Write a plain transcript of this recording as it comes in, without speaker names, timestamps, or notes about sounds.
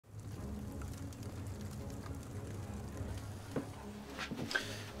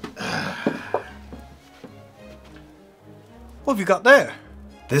What have you got there?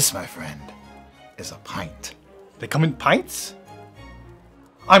 This, my friend, is a pint. They come in pints?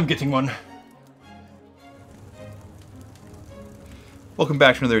 I'm getting one. Welcome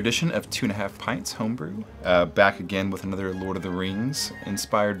back to another edition of 2.5 Pints Homebrew. Back again with another Lord of the Rings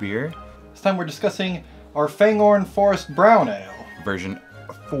inspired beer. This time we're discussing our Fangorn Forest Brown Ale. Version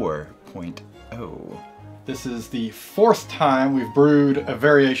 4.0. This is the 4th time we've brewed a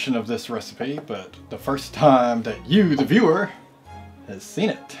variation of this recipe, but the first time that you, the viewer, has seen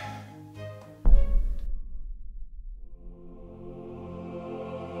it.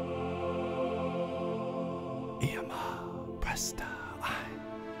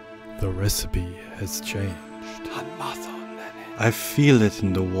 The recipe has changed. I feel it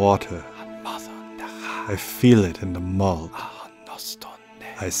in the water. I feel it in the malt.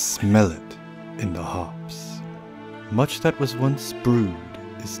 I smell it in the hops. Much that was once brewed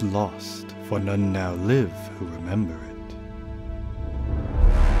is lost, for none now live who remember it.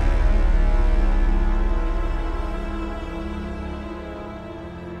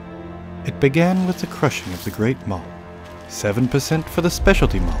 It began with the crushing of the great malt. 7% for the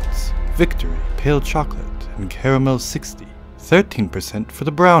specialty malts, Victory, Pale Chocolate, and Caramel 60. 13% for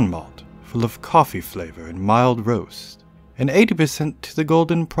the brown malt, full of coffee flavor and mild roast. And 80% to the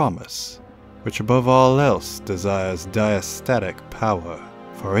Golden Promise, which above all else desires diastatic power.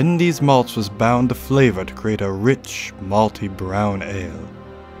 For in these malts was bound the flavor to create a rich, malty brown ale.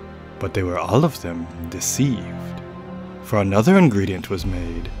 But they were all of them deceived. For another ingredient was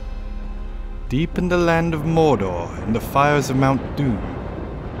made. Deep in the land of Mordor, in the fires of Mount Doom,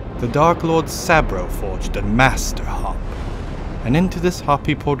 the Dark Lord Sabro forged a master hop, and into this hop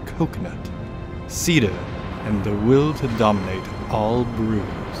he poured coconut, cedar, and the will to dominate all brews.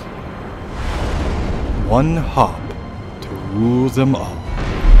 One hop to rule them all.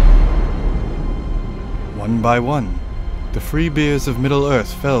 One by one, the free beers of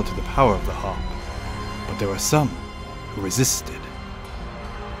Middle-earth fell to the power of the hop, but there were some who resisted.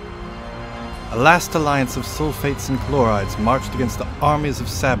 A last alliance of sulfates and chlorides marched against the armies of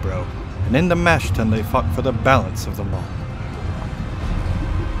Sabro, and in the mash tun they fought for the balance of the malt.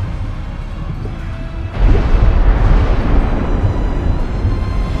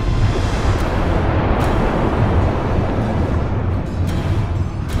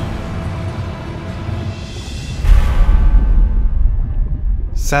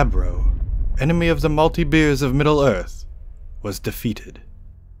 Sabro, enemy of the malty beers of Middle-earth, was defeated.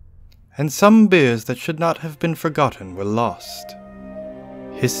 And some beers that should not have been forgotten were lost.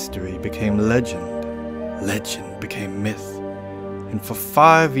 History became legend, legend became myth, and for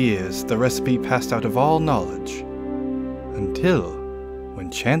 5 years the recipe passed out of all knowledge, until, when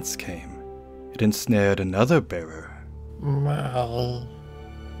chance came, it ensnared another bearer. My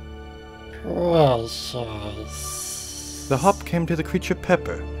precious. The hop came to the creature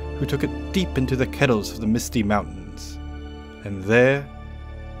Pepper, who took it deep into the kettles of the misty mountains, and there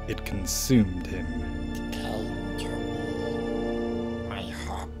it consumed him. Came to me, my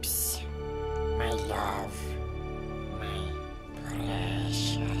hops, my love, my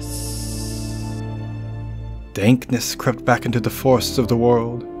precious. Dankness crept back into the forests of the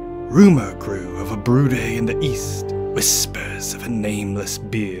world. Rumor grew of a Brewday in the east, whispers of a nameless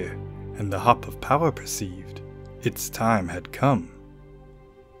beer, and the hop of power perceived its time had come.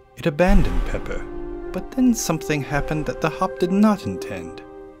 It abandoned Pepper, but then something happened that the hop did not intend.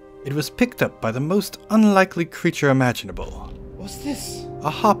 It was picked up by the most unlikely creature imaginable. What's this? A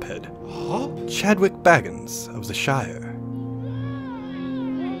hophead. A hop? Chadwick Baggins of the Shire.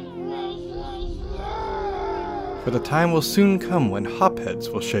 For the time will soon come when hopheads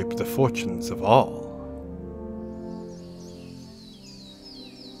will shape the fortunes of all.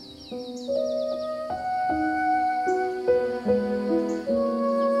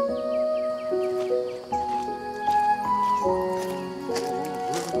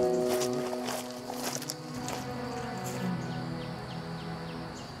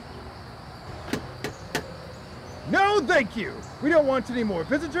 No, thank you. We don't want any more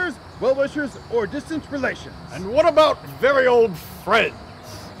visitors, well-wishers, or distant relations. And what about very old friends?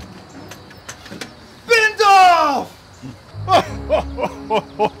 Bindolph!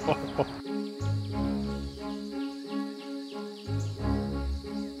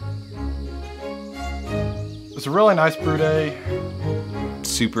 It's a really nice brew day.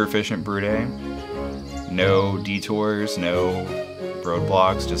 Super efficient brew day. No detours, no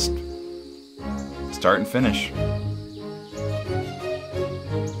roadblocks, just start and finish.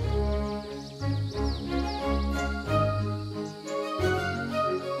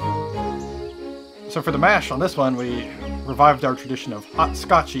 So for the mash on this one, we revived our tradition of hot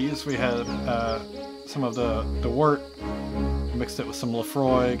Scotchies. We had some of the wort, mixed it with some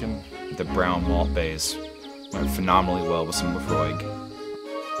Lafroig, and The brown malt base went phenomenally well with some Lafroig.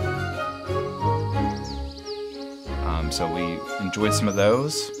 So we enjoyed some of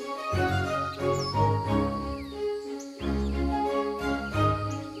those.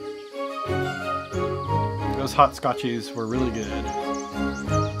 those hot Scotchies were really good.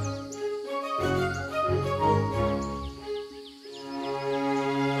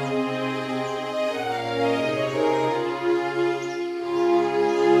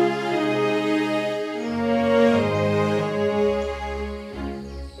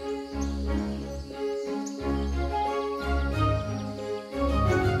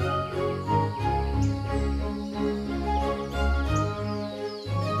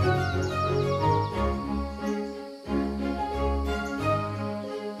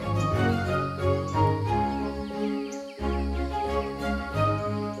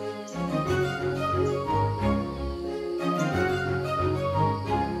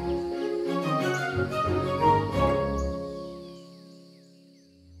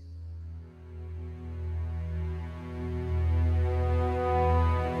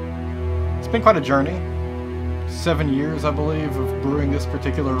 It's been quite a journey. 7 years, I believe, of brewing this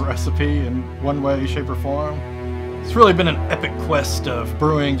particular recipe in one way, shape, or form. It's really been an epic quest of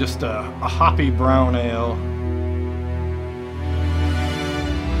brewing just a hoppy brown ale.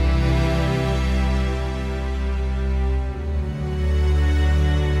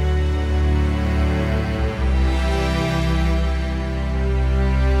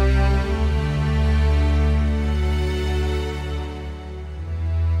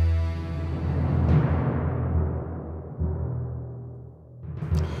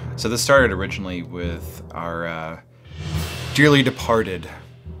 So this started originally with our dearly departed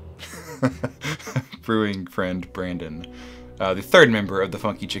brewing friend Brandon, the third member of the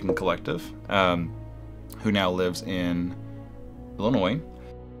Funky Chicken Collective, who now lives in Illinois.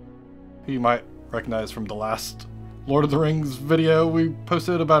 Who you might recognize from the last Lord of the Rings video we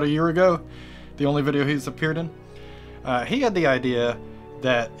posted about a year ago, the only video he's appeared in. He had the idea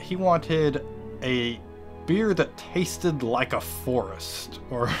that he wanted a beer that tasted like a forest,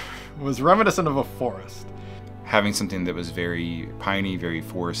 or was reminiscent of a forest. Having something that was very piney, very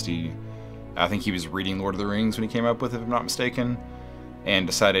foresty. I think he was reading Lord of the Rings when he came up with it, if I'm not mistaken, and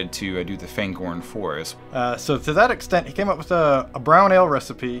decided to do the Fangorn Forest. So to that extent, he came up with a brown ale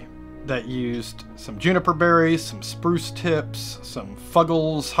recipe that used some juniper berries, some spruce tips, some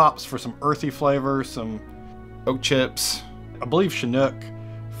Fuggles hops for some earthy flavor, some Oak chips. I believe Chinook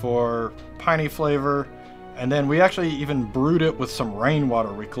for piney flavor. And then we actually even brewed it with some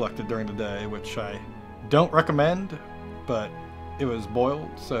rainwater we collected during the day, which I don't recommend, but it was boiled,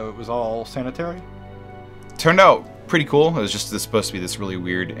 so it was all sanitary. Turned out pretty cool. It was just supposed to be this really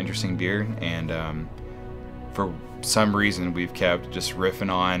weird, interesting beer, and for some reason we've kept just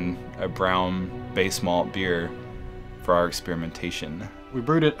riffing on a brown base malt beer for our experimentation. We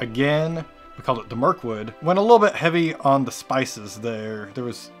brewed it again. We called it the Mirkwood. Went a little bit heavy on the spices there. There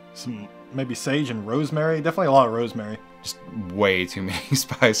was some maybe sage and rosemary. Definitely a lot of rosemary. Just way too many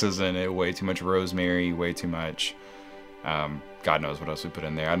spices in it. Way too much rosemary. Way too much. God knows what else we put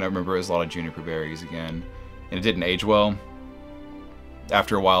in there. I don't remember. It was a lot of juniper berries again, and it didn't age well.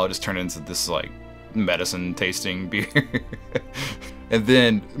 After a while, it just turned into this like medicine tasting beer. And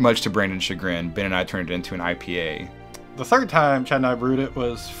then, much to Brandon's chagrin, Ben and I turned it into an IPA. The third time Chad and I brewed it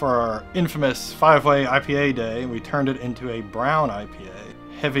was for our infamous 5-way IPA day. We turned it into a brown IPA.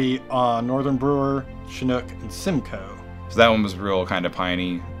 Heavy on Northern Brewer, Chinook, and Simcoe. So that one was real kind of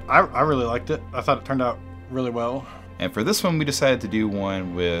piney. I really liked it. I thought it turned out really well. And for this one, we decided to do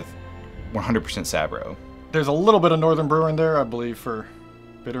one with 100% Sabro. There's a little bit of Northern Brewer in there, I believe, for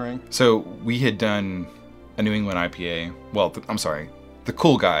bittering. So we had done a New England IPA. Well, I'm sorry. The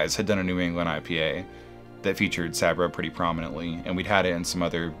Cool Guys had done a New England IPA that featured Sabro pretty prominently, and we'd had it in some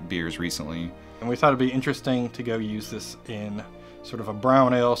other beers recently. And we thought it'd be interesting to go use this in sort of a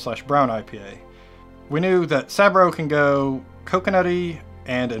brown ale / brown IPA. We knew that Sabro can go coconutty,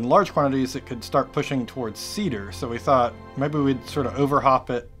 and in large quantities it could start pushing towards cedar, so we thought maybe we'd sort of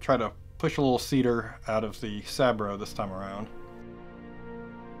overhop it, try to push a little cedar out of the Sabro this time around.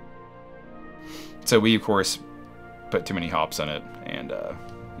 So we, of course, put too many hops in it, and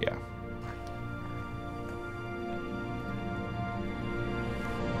yeah.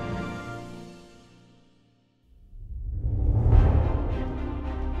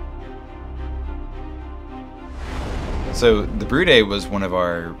 So the Brewday was one of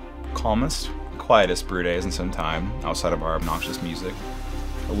our calmest, quietest brew days in some time, outside of our obnoxious music.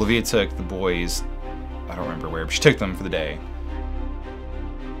 Olivia took the boys I don't remember where, but she took them for the day.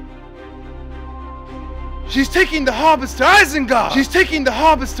 She's taking the hobbits to Isengard! She's taking the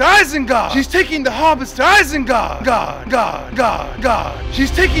hobbits to Isengard! She's taking the hobbits to Isengard! God.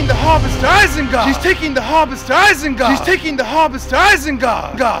 She's taking the hobbits to Isengard! She's taking the hobbits to Isengard! She's taking the hobbits to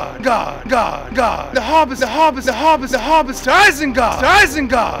Isengard! God. The hobbits to Isengard!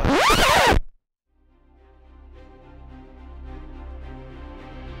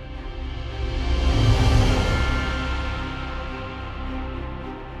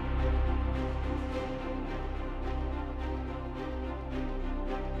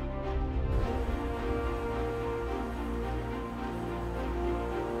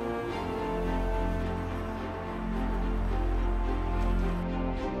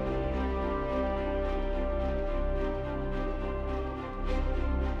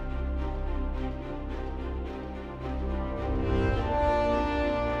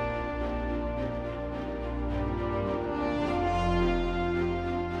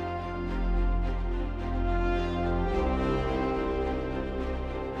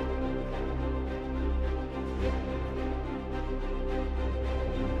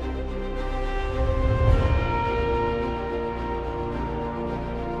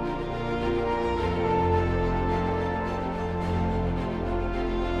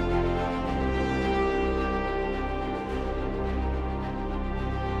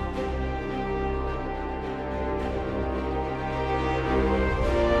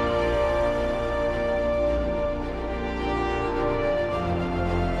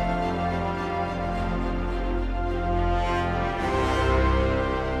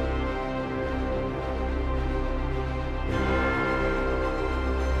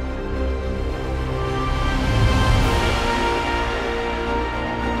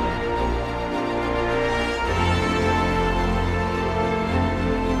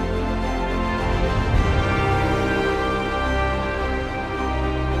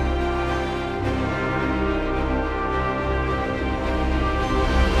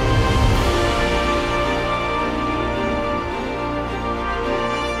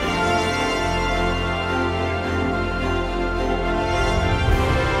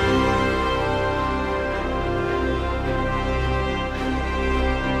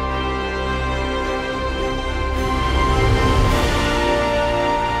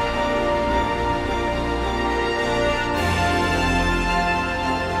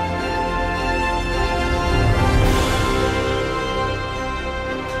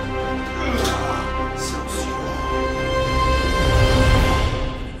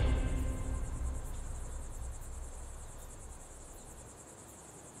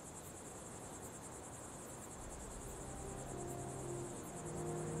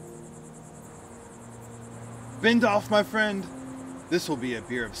 Bend off, my friend. This will be a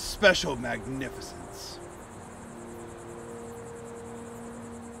beer of special magnificence.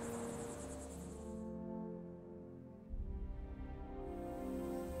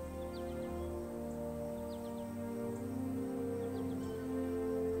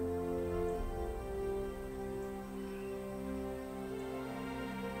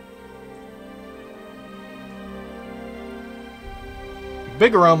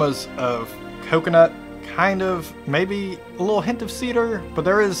 Big aromas of coconut, kind of, maybe a little hint of cedar, but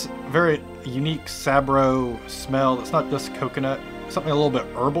there is a very unique Sabro smell that's not just coconut, something a little bit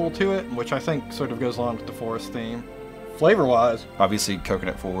herbal to it, which I think sort of goes along with the forest theme. Flavor-wise, Obviously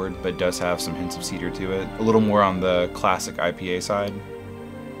coconut forward, but does have some hints of cedar to it. A little more on the classic IPA side.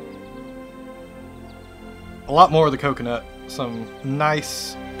 a lot more of the coconut, some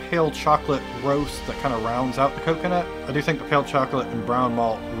nice pale chocolate roast that kind of rounds out the coconut. I do think the pale chocolate and brown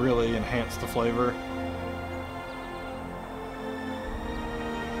malt really enhance the flavor.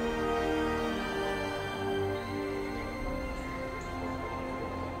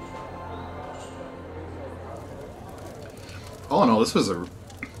 All in all,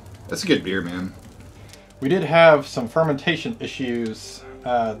 that's a good beer, man. We did have some fermentation issues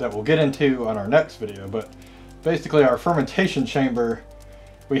that we'll get into on our next video, but basically our fermentation chamber,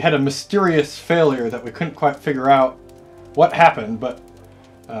 we had a mysterious failure that we couldn't quite figure out what happened, but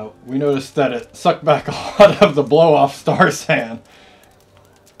we noticed that it sucked back a lot of the blow-off star sand.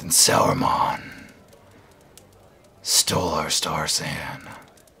 Then Sauron stole our star sand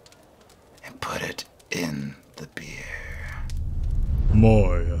and put it in the beer.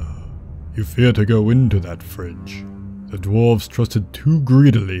 Moya, you fear to go into that fridge. The dwarves trusted too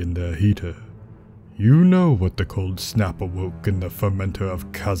greedily in their heater. You know what the cold snap awoke in the fermenter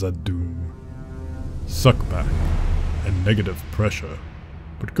of Khazad-dûm. Suckback and negative pressure.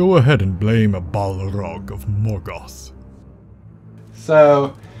 But go ahead and blame a Balrog of Morgoth.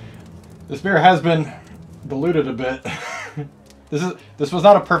 So, this beer has been diluted a bit. This was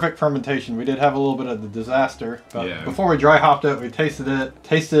not a perfect fermentation. We did have a little bit of the disaster, but Yeah. before we dry hopped it, we tasted it.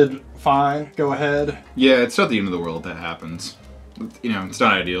 Tasted fine. Go ahead. Yeah, it's not the end of the world that happens. You know, it's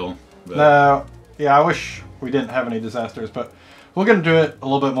not ideal. But No, yeah, I wish we didn't have any disasters, but we'll get into it a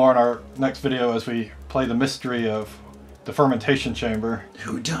little bit more in our next video as we play the mystery of the fermentation chamber.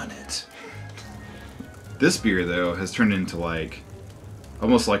 who done it? This beer though has turned into like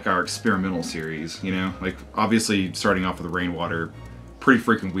almost like our experimental series, you know? Like obviously starting off with rainwater, pretty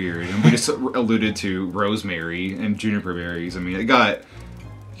freaking weird. And we just alluded to rosemary and juniper berries. I mean, it got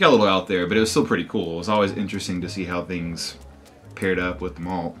a little out there, but it was still pretty cool. It was always interesting to see how things paired up with the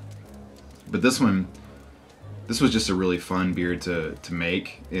malt. But this one, this was just a really fun beer to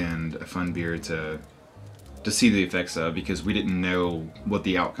make and a fun beer to see the effects of, because we didn't know what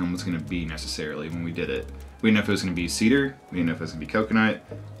the outcome was going to be necessarily when we did it. We didn't know if it was going to be cedar, we didn't know if it was going to be coconut,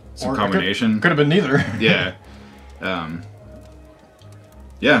 some Or combination. Could have been neither. Yeah.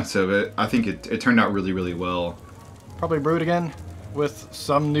 Yeah, so I think it turned out really, really well. Probably brewed again with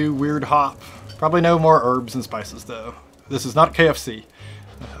some new weird hop. Probably no more herbs and spices though. This is not KFC.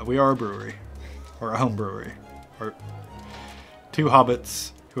 We are a brewery. Or a home brewery. Or two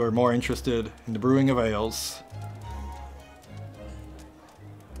hobbits who are more interested in the brewing of ales.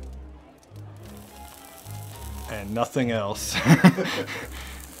 And nothing else.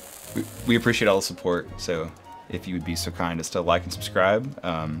 We appreciate all the support, so if you would be so kind as to like and subscribe.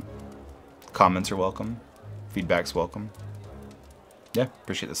 Comments are welcome. Feedback's welcome. Yeah,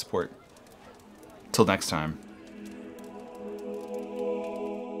 appreciate the support. Till next time.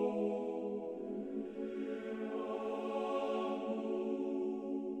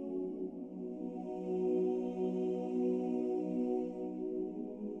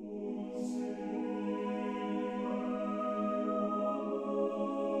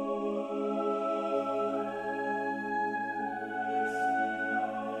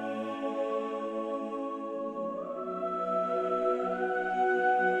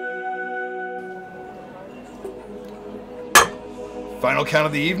 Final count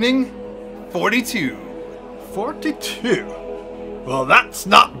of the evening, 42. 42. Well, that's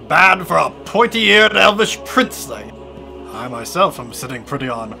not bad for a pointy-eared elvish princeling. I myself am sitting pretty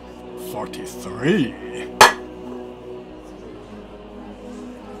on 43.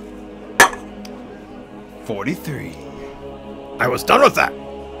 43. I was done with that.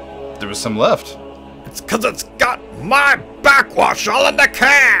 There was some left. It's because it's got my backwash all in the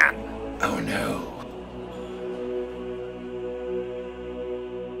can. Oh no.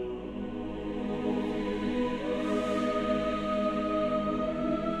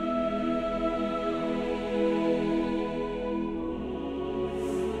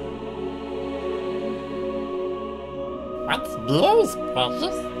 What's beers,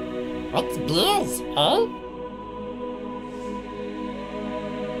 precious? What's beers, eh?